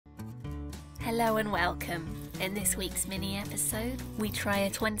Hello and welcome. In this week's mini episode, we try a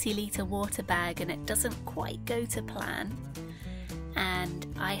 20-litre water bag and it doesn't quite go to plan.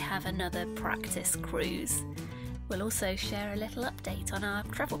 And I have another practice cruise. We'll also share a little update on our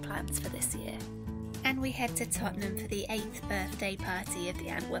travel plans for this year. And we head to Tottenham for the 8th birthday party of the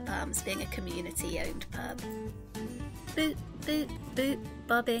Antwerp Arms, being a community-owned pub. Boot, boot, boot,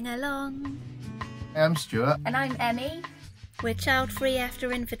 bobbing along. I'm Stuart. And I'm Emmie. We're child-free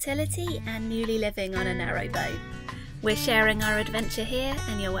after infertility and newly living on a narrowboat. We're sharing our adventure here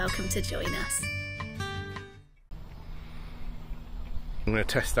and you're welcome to join us. I'm going to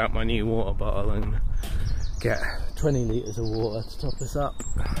test out my new water bottle and get 20 litres of water to top us up.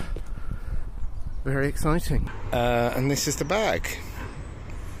 Very exciting. And this is the bag.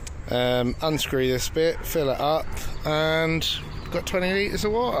 Unscrew this bit, fill it up, and we've got 20 litres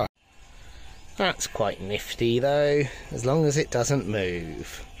of water. That's quite nifty though, as long as it doesn't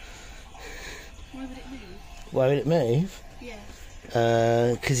move. Why would it move? Why would it move? Yeah.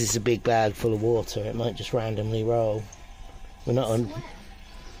 Because it's a big bag full of water, it might just randomly roll. We're not on.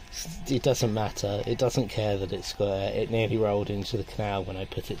 It doesn't matter, it doesn't care that it's square. It nearly rolled into the canal when I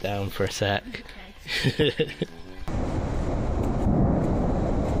put it down for a sec. Okay.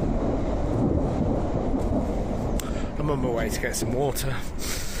 I'm on my way to get some water.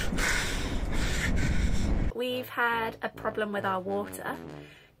 We've had a problem with our water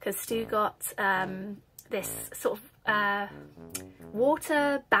because Stu got this sort of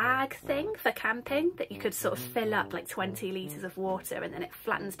water bag thing for camping that you could sort of fill up like 20 litres of water and then it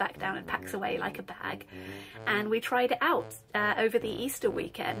flattens back down and packs away like a bag. And we tried it out over the Easter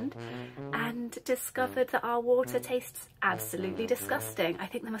weekend and discovered that our water tastes absolutely disgusting. I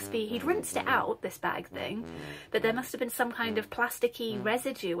think there must be, he'd rinsed it out, this bag thing, but there must have been some kind of plasticky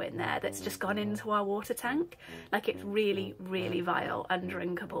residue in there that's just gone into our water tank. Like, it's really, really vile,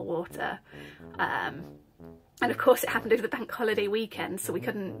 undrinkable water. And of course it happened over the bank holiday weekend, so we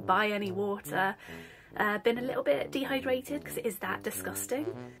couldn't buy any water. Been a little bit dehydrated because it is that disgusting.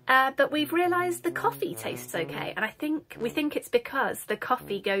 But we've realised the coffee tastes okay, and we think it's because the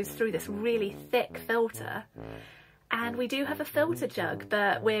coffee goes through this really thick filter. And we do have a filter jug,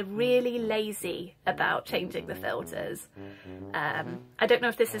 but we're really lazy about changing the filters. I don't know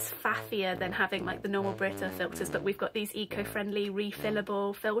if this is faffier than having like the normal Brita filters, but we've got these eco-friendly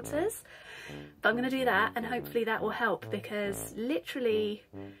refillable filters. But I'm going to do that and hopefully that will help, because literally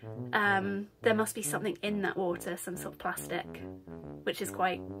there must be something in that water, some sort of plastic, which is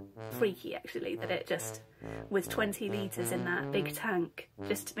quite freaky actually, that it just, with 20 litres in that big tank,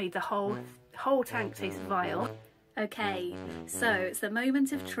 just made the whole tank taste vile. Okay, so it's the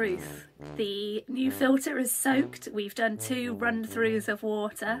moment of truth. The new filter is soaked, we've done 2 run-throughs of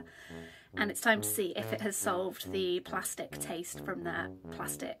water, and it's time to see if it has solved the plastic taste from that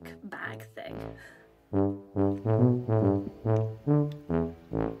plastic bag thing.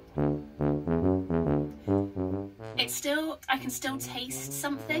 It's still, I can still taste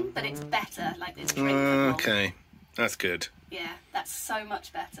something, but it's better, like it's drinkable. Okay, that's good. Yeah, that's so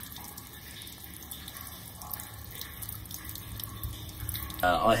much better.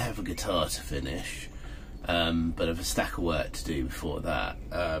 I have a guitar to finish, but I have a stack of work to do before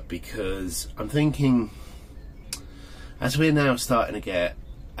that, because I'm thinking, as we're now starting to get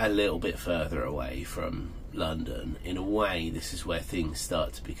a little bit further away from London, in a way this is where things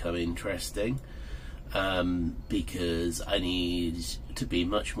start to become interesting, because I need to be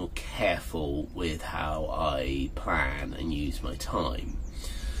much more careful with how I plan and use my time.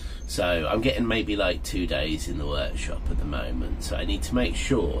 So I'm getting maybe like 2 days in the workshop at the moment, so I need to make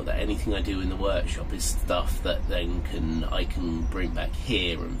sure that anything I do in the workshop is stuff that then I can bring back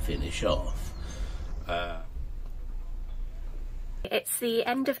here and finish off. It's the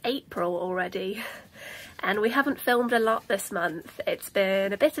end of April already and we haven't filmed a lot this month. It's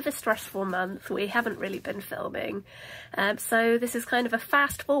been a bit of a stressful month, we haven't really been filming, so this is kind of a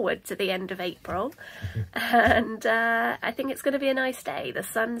fast forward to the end of April. And I think it's going to be a nice day. The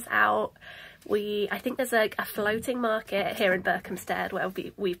sun's out. I think there's a floating market here in Berkhamsted where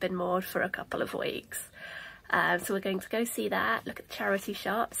we've been moored for a couple of weeks. So we're going to go see that, look at the charity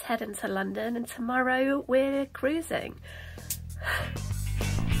shops, head into London, and tomorrow we're cruising.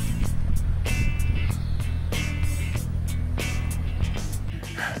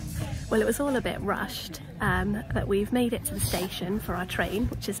 Well, it was all a bit rushed, but we've made it to the station for our train,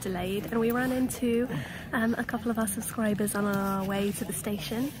 which is delayed, and we ran into a couple of our subscribers on our way to the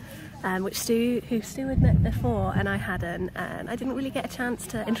station, who Stu had met before and I hadn't, and I didn't really get a chance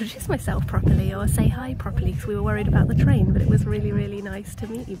to introduce myself properly or say hi properly because we were worried about the train, but it was really, really nice to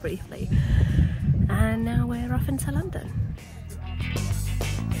meet you briefly. And now we're off into London.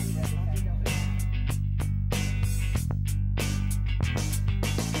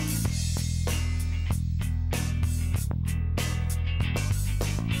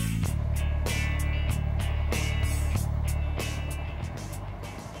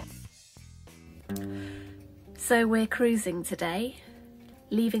 So we're cruising today,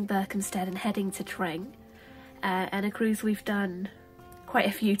 leaving Berkhamsted and heading to Tring, and a cruise we've done quite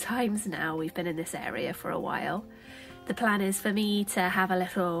a few times now. We've been in this area for a while. The plan is for me to have a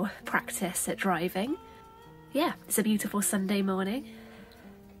little practice at driving. Yeah, it's a beautiful Sunday morning.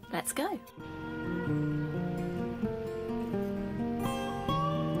 Let's go.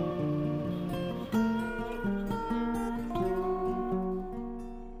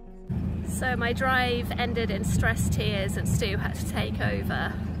 So my drive ended in stress tears and Stu had to take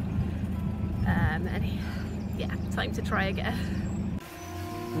over. Yeah, time to try again.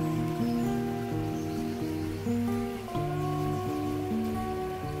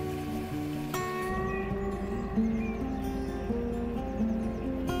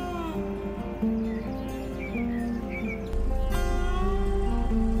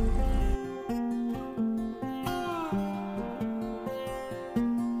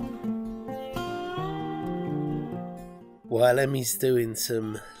 While Emmie's doing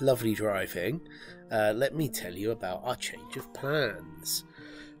some lovely driving, let me tell you about our change of plans.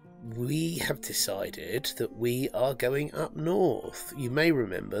 We have decided that we are going up north. You may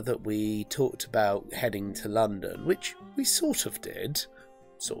remember that we talked about heading to London, which we sort of did,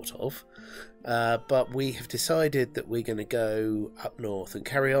 but we have decided that we're going to go up north and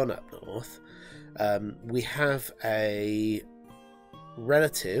carry on up north. We have a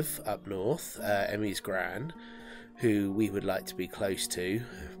relative up north, Emmie's gran, who we would like to be close to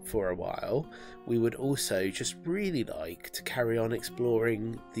for a while. We would also just really like to carry on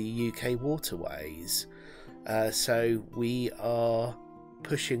exploring the UK waterways. So we are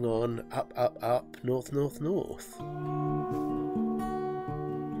pushing on up, north.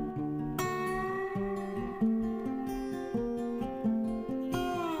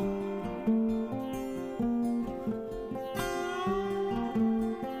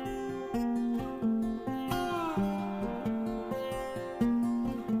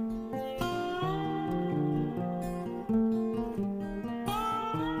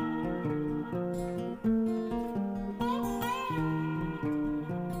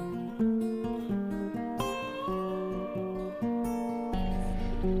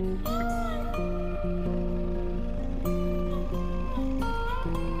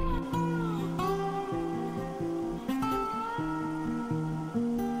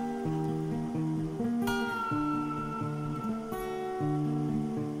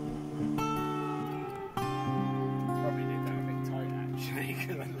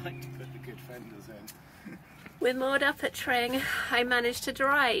 We're moored up at Tring. I managed to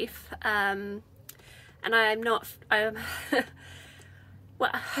drive, and well,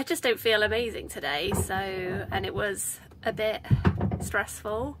 I just don't feel amazing today, and it was a bit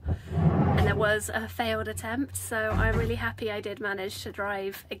stressful, and there was a failed attempt, so I'm really happy I did manage to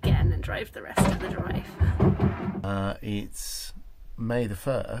drive again and drive the rest of the drive. It's May the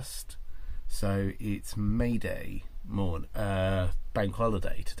 1st, so it's May Day morning, bank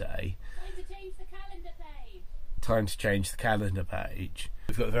holiday today. Time to change the calendar page.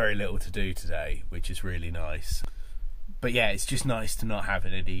 We've got very little to do today, which is really nice. But yeah, it's just nice to not have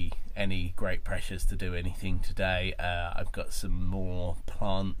any great pressures to do anything today. I've got some more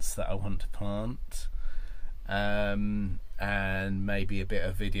plants that I want to plant, and maybe a bit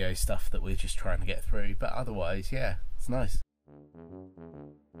of video stuff that we're just trying to get through. But otherwise, yeah, it's nice.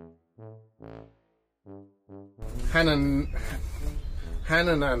 Hannah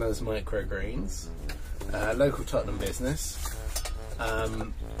Nana's microgreens. Local Tottenham business.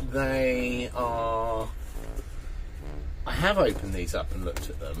 They are... I have opened these up and looked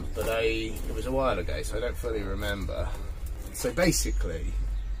at them, but it was a while ago, so I don't fully remember. So basically,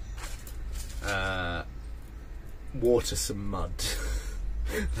 water some mud.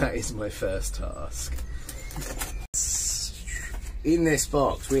 That is my first task. In this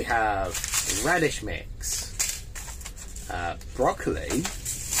box we have radish mix, broccoli,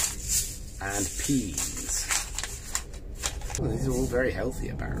 and peas. Well, these are all very healthy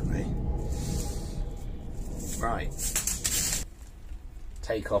apparently. Right.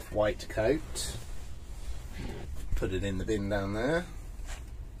 Take off white coat. Put it in the bin down there.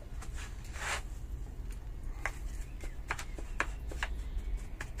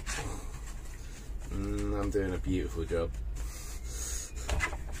 I'm doing a beautiful job.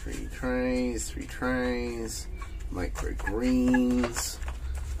 3 trays, microgreens.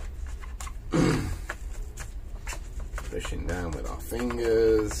 Pushing down with our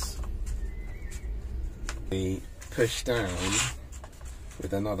fingers. We push down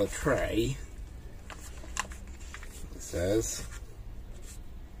with another tray. It says.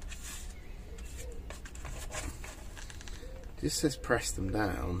 Just says press them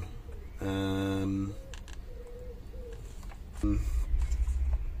down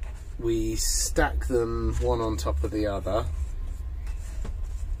We stack them one on top of the other,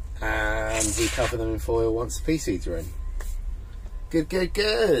 and we cover them in foil once the pea seeds are in. Good, good,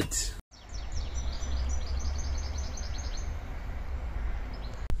 good.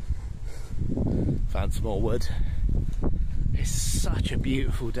 Found some more wood. It's such a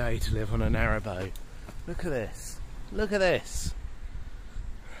beautiful day to live on a narrowboat. Look at this. Look at this.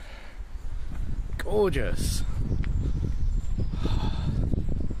 Gorgeous.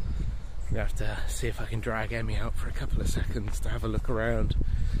 I'm gonna have to see if I can drag Emmie out for a couple of seconds to have a look around.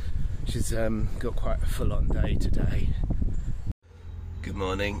 She's got quite a full-on day today. Good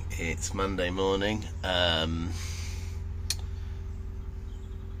morning, it's Monday morning.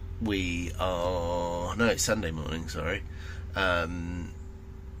 It's Sunday morning, sorry.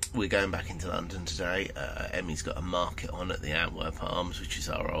 We're going back into London today. Emmie's got a market on at the Antwerp Arms, which is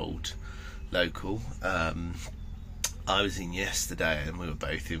our old local. I was in yesterday and we were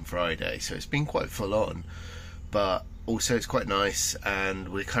both in Friday, so it's been quite full on, but also it's quite nice, and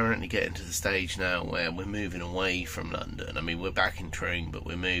we're currently getting to the stage now where we're moving away from London. I mean, we're back in Tring, but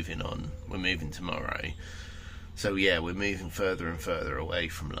we're moving tomorrow. So yeah, we're moving further and further away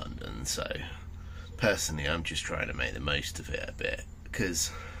from London. So personally, I'm just trying to make the most of it a bit,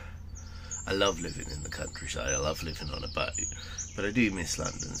 because I love living in the countryside, I love living on a boat, but I do miss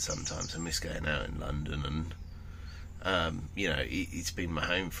London sometimes. I miss going out in London, and you know, it's been my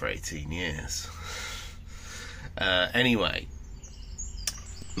home for 18 years. Anyway,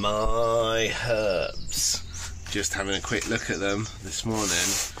 my herbs, just having a quick look at them this morning,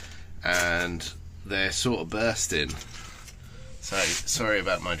 and they're sort of bursting. So sorry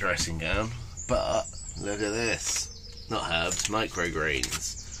about my dressing gown, but look at this. Not herbs,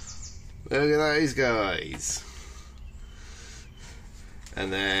 microgreens. Look at those guys.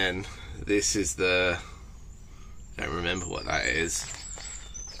 And then this is the, I don't remember what that is.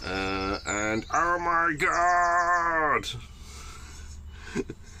 And oh my god!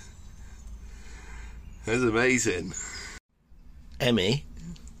 That's amazing. Emmie,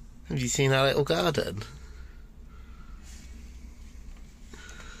 have you seen our little garden?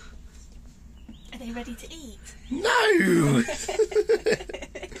 Are they ready to eat? No!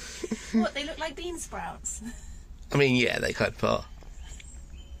 What, they look like bean sprouts? I mean, yeah, they kind of are.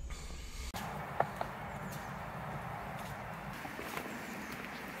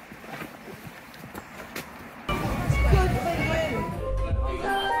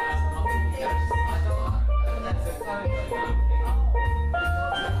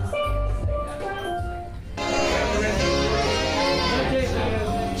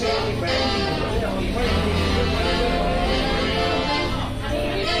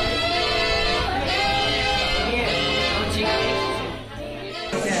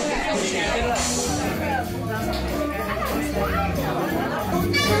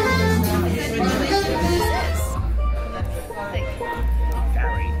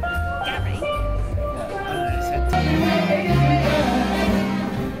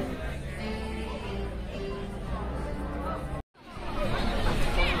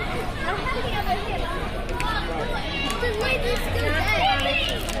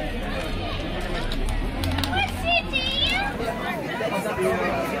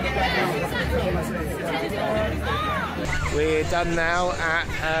 We're done now at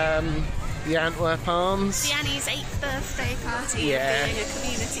the Antwerp Arms. The Annie's 8th birthday party, yeah. Being a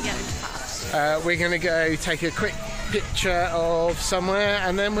community-owned pub. We're going to go take a quick picture of somewhere,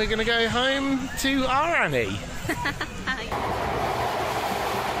 and then we're going to go home to our Annie.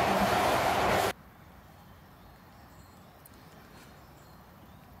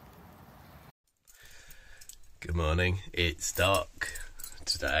 Good morning, it's dark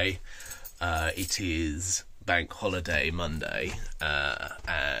today. It is Bank Holiday Monday,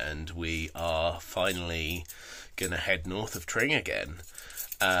 and we are finally going to head north of Tring again.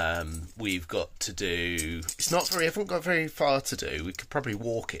 We've got to do, we haven't got very far to do. We could probably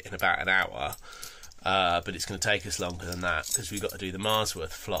walk it in about an hour, but it's going to take us longer than that because we've got to do the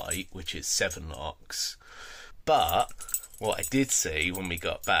Marsworth flight, which is 7 locks. But what I did see when we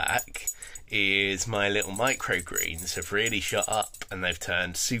got back is my little microgreens have really shot up and they've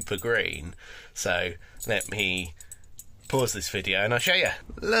turned super green. So let me pause this video and I'll show you.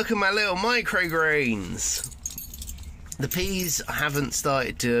 Look at my little microgreens. The peas haven't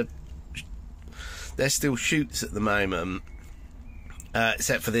started to, they're still shoots at the moment,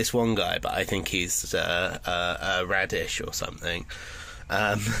 except for this one guy, but I think he's a radish or something.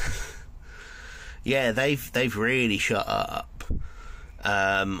 Yeah, they've really shot up.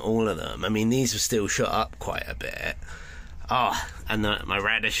 All of them. I mean, these have still shot up quite a bit. Oh, and my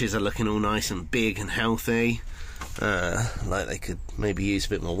radishes are looking all nice and big and healthy. Like they could maybe use a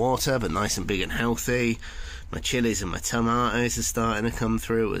bit more water, but nice and big and healthy. My chilies and my tomatoes are starting to come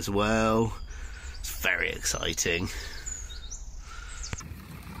through as well. It's very exciting.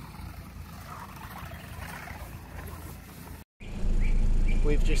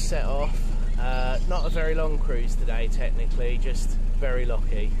 We've just set off. Not a very long cruise today, technically, just very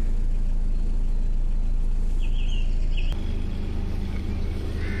lucky.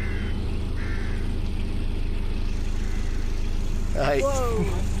 Right. Whoa!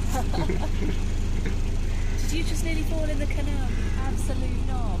 Did you just nearly fall in the canal? Absolute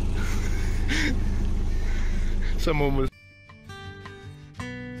knob. Someone was.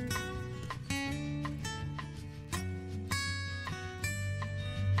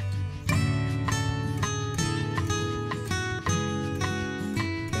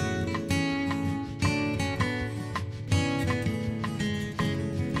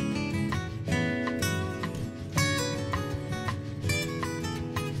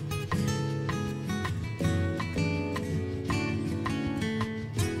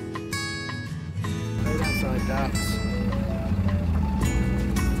 Ducks.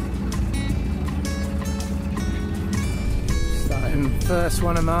 Starting first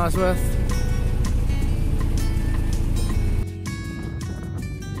one at Marsworth.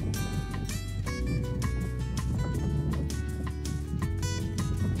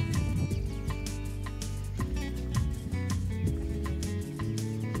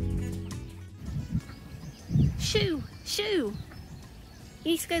 Shoo! Shoo!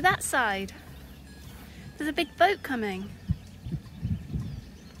 You need to go that side. There's a big boat coming.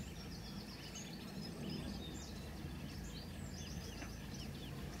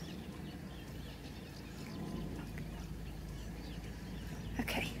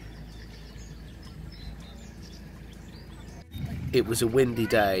 Okay. It was a windy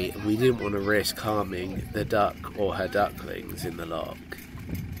day and we didn't want to risk harming the duck or her ducklings in the loch.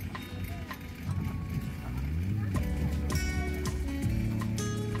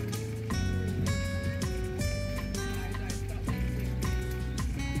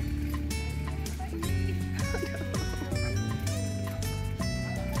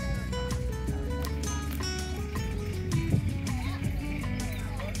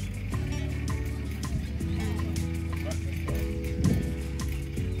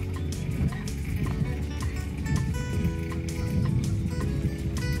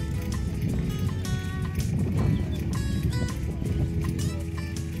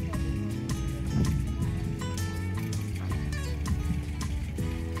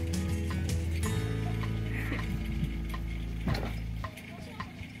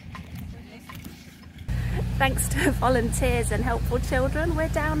 Thanks to volunteers and helpful children, we're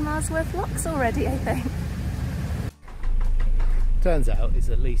down Marsworth locks already, I think. Turns out it's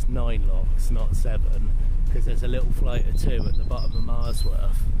at least 9 locks, not 7, because there's a little flight of 2 at the bottom of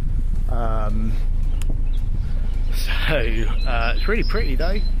Marsworth. It's really pretty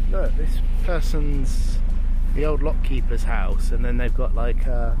though. Look, this person's the old lock keeper's house, and then they've got like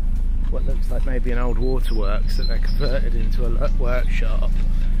what looks like maybe an old waterworks that they're converted into a workshop.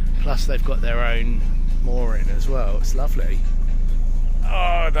 Plus they've got their own mooring as well. It's lovely.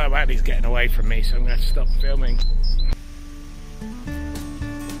 Oh, no, Andy's getting away from me, so I'm going to have to stop filming.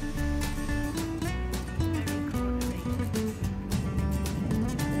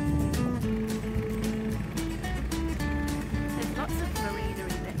 There's lots of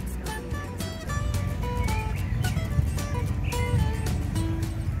marinery bits going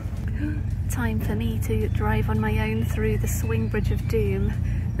on. Time for me to drive on my own through the swing bridge of doom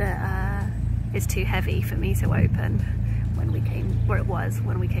that is too heavy for me to open when we came, where it was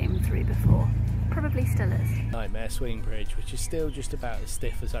when we came through before. Probably still is. Nightmare swing bridge, which is still just about as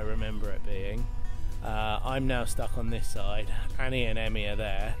stiff as I remember it being. I'm now stuck on this side. Annie and Emmie are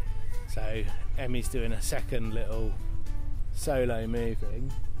there, so Emmie's doing a second little solo moving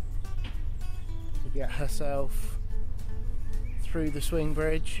to get herself through the swing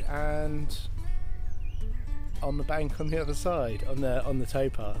bridge and on the bank on the other side, on the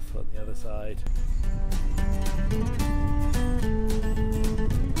towpath on the other side.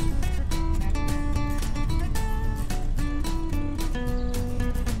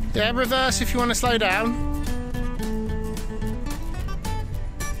 Yeah, reverse if you want to slow down.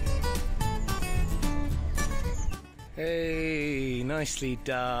 Hey, nicely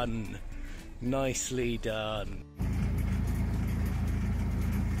done. Nicely done.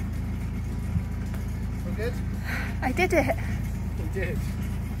 All good? I did it. You did.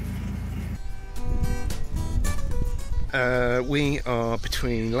 We are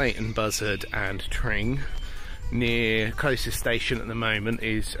between Leighton Buzzard and Tring. closest station at the moment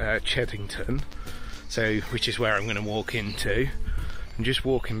is Cheddington, so which is where I'm going to walk into. I'm just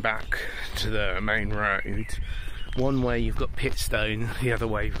walking back to the main road. One way you've got Pitstone, the other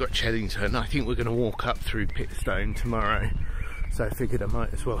way you've got Cheddington. I think we're going to walk up through Pitstone tomorrow, so I figured I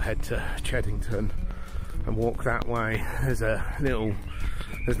might as well head to Cheddington and walk that way. There's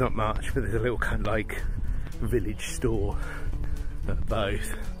not much, but there's a little kind of like village store at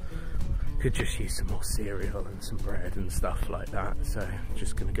both. Could just use some more cereal and some bread and stuff like that, so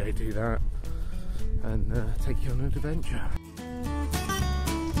just going to go do that and take you on an adventure.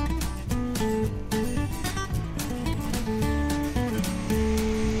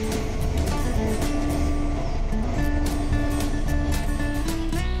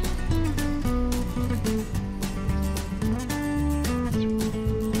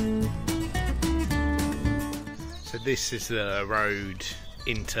 So this is the road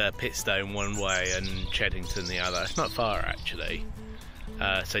into Pitstone one way and Cheddington the other. It's not far actually.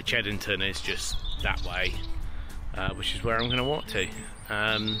 So Cheddington is just that way, which is where I'm going to walk to.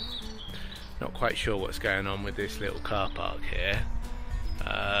 Not quite sure what's going on with this little car park here.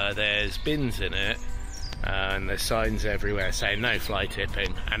 There's bins in it, and there's signs everywhere saying no fly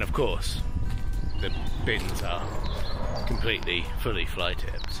tipping, and of course the bins are completely fully fly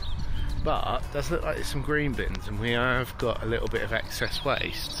tipped. But it does look like there's some green bins, and we have got a little bit of excess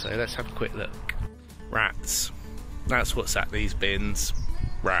waste, so let's have a quick look. Rats. That's what's at these bins.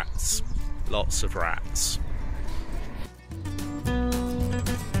 Rats. Lots of rats.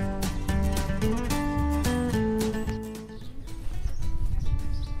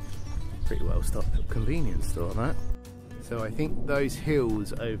 Pretty well stocked up convenience store, that. So I think those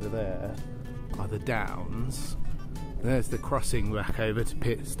hills over there are the Downs. There's the crossing back over to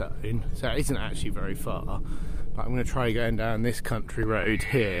Pitstone, so it isn't actually very far, but I'm going to try going down this country road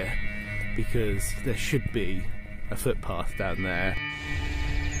here because there should be a footpath down there.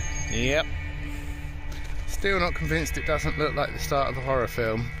 Yep. Still not convinced it doesn't look like the start of a horror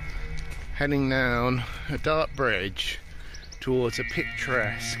film. Heading down a dark bridge towards a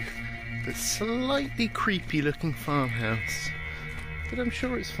picturesque but slightly creepy looking farmhouse, but I'm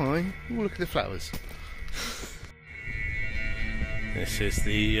sure it's fine. Oh, look at the flowers. This is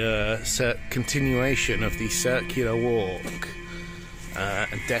the continuation of the circular walk,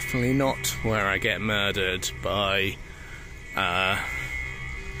 and definitely not where I get murdered by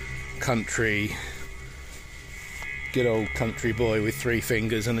good old country boy with 3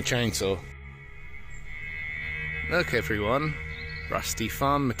 fingers and a chainsaw. Look everyone, rusty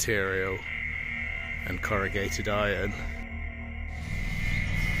farm material and corrugated iron.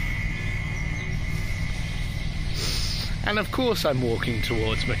 And of course I'm walking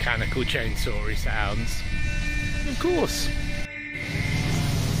towards mechanical chainsawy sounds. Of course.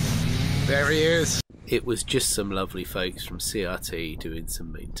 There he is. It was just some lovely folks from CRT doing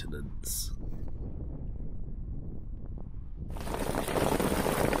some maintenance.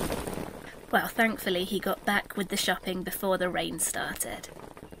 Well, thankfully he got back with the shopping before the rain started.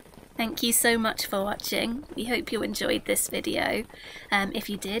 Thank you so much for watching. We hope you enjoyed this video. If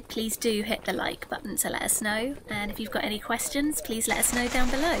you did, please do hit the like button to let us know. And if you've got any questions, please let us know down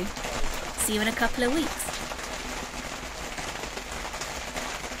below. See you in a couple of weeks.